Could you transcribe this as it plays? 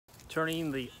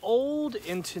turning the old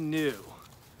into new.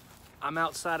 I'm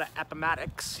outside of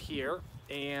Appomattox here,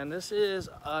 and this is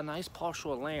a nice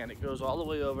parcel of land. It goes all the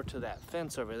way over to that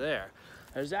fence over there.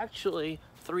 There's actually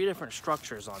 3 different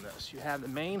structures on this. You have the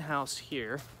main house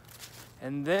here,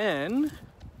 and then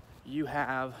you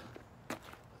have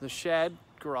the shed,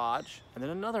 garage, and then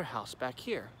another house back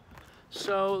here.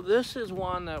 So this is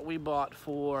one that we bought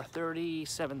for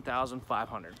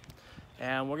 $37,500,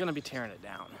 and we're gonna be tearing it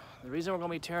down. The reason we're gonna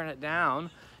be tearing it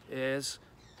down is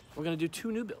we're gonna do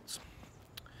 2 new builds.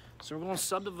 So we're gonna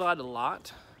subdivide the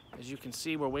lot. As you can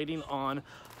see, we're waiting on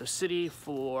the city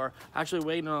actually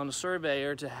waiting on the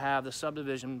surveyor to have the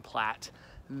subdivision plat.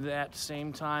 That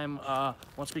same time,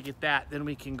 once we get that, then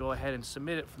we can go ahead and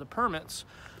submit it for the permits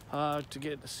to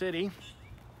get the city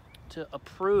to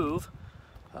approve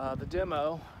the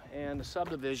demo and the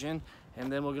subdivision,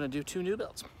 and then we're gonna do 2 new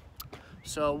builds.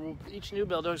 So each new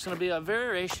build is going to be a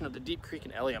variation of the Deep Creek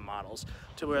and Elliott models,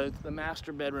 to where the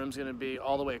master bedroom is going to be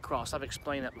all the way across. I've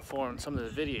explained that before in some of the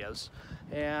videos,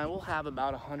 and we'll have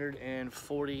about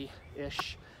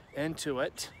 140-ish into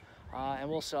it, and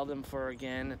we'll sell them for,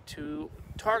 again,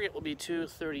 target will be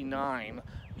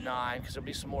 $239,900, because there'll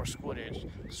be some more square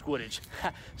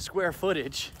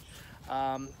footage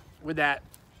with that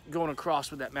going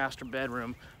across with that master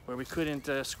bedroom, where we couldn't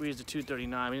squeeze the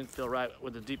 239. We didn't feel right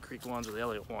with the Deep Creek ones or the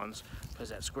Elliott ones because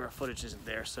that square footage isn't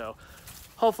there. So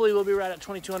hopefully we'll be right at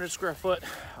 2,200 square foot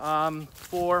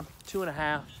for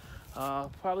 2.5,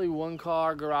 probably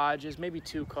 1-car garages, maybe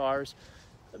 2 cars.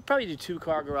 Probably do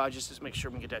 2-car garages just to make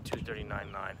sure we can get that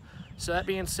 $239,900. So that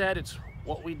being said, it's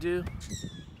what we do,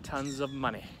 tons of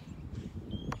money.